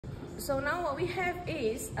So now what we have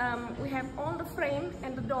is, we have all the frame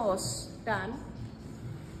and the doors done.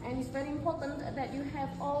 And it's very important that you have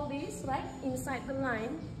all these, right, inside the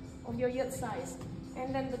line of your yurt size.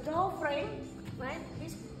 And then the door frame, right,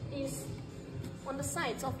 this is on the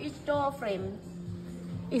sides of each door frame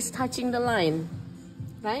is touching the line,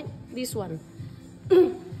 right, this one.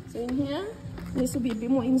 So in here, needs to be a bit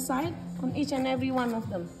more inside on each and every one of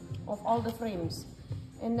them, of all the frames.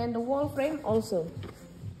 And then the wall frame also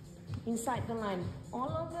inside the line, all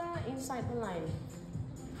of the inside the line.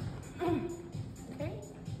 Okay,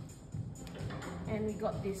 and we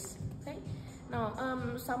got this. Okay, now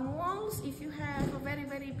some walls, if you have a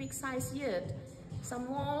very big size yurt, some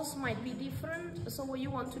walls might be different. So what you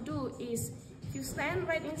want to do is, if you stand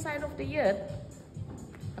right inside of the yurt,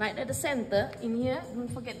 right at the center in here, don't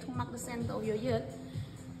forget to mark the center of your yurt,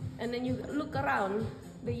 and then you look around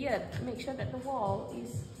the yurt, make sure that the wall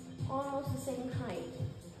is almost the same height.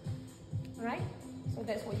 Right? So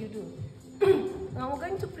that's what you do. Now we're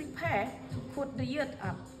going to prepare to put the yurt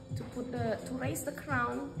up, to raise the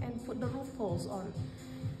crown and put the roof poles on.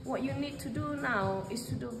 What you need to do now is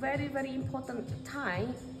to do very important tie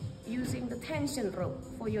using the tension rope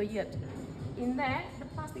for your yurt. In there, the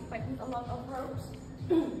plastic bag with a lot of ropes.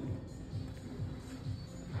 You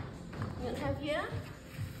have here,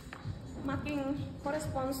 marking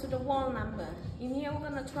corresponds to the wall number. In here we're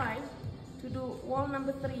gonna try to do wall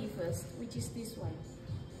number 3 first, which is this one.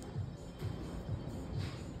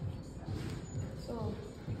 So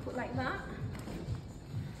you put like that.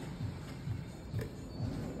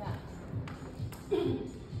 And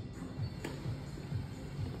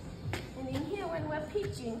in here, when we're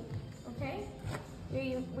pitching, okay,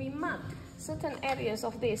 we mark certain areas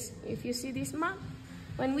of this. If you see this mark,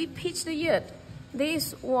 when we pitch the yurt,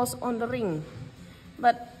 this was on the ring.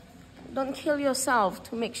 But don't kill yourself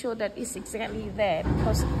to make sure that it's exactly there,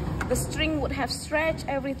 because the string would have stretched,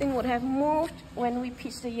 everything would have moved when we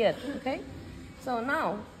pitch the yurt, okay? So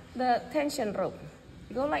now, the tension rope.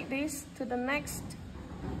 You go like this to the next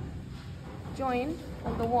joint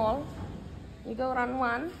of the wall. You go around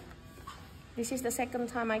one. This is the second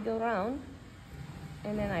time I go around.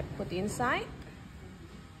 And then I put inside,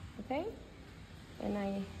 okay? And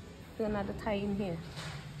I do another tie in here.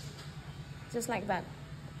 Just like that.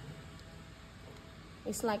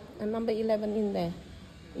 It's like a number 11 in there.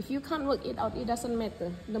 If you can't work it out, it doesn't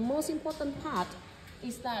matter. The most important part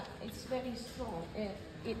is that it's very strong.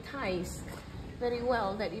 It ties very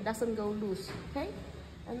well, that it doesn't go loose, okay?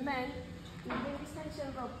 And then you bring this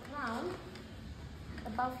tension rope down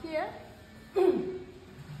above here, and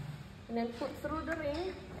then put through the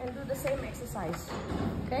ring and do the same exercise,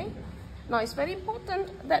 okay? Now it's very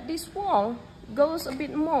important that this wall goes a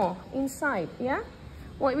bit more inside, yeah?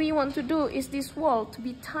 What we want to do is this wall to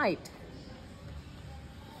be tight.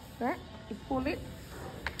 Right? You pull it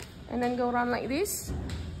and then go around like this.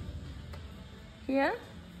 Here.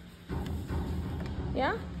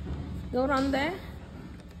 Yeah? Go around there.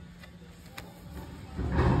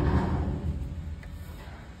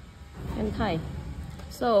 And tie.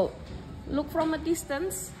 So, look from a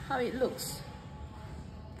distance how it looks.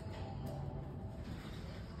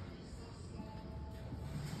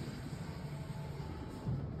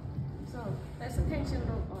 So, there's a tension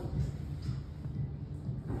rope on.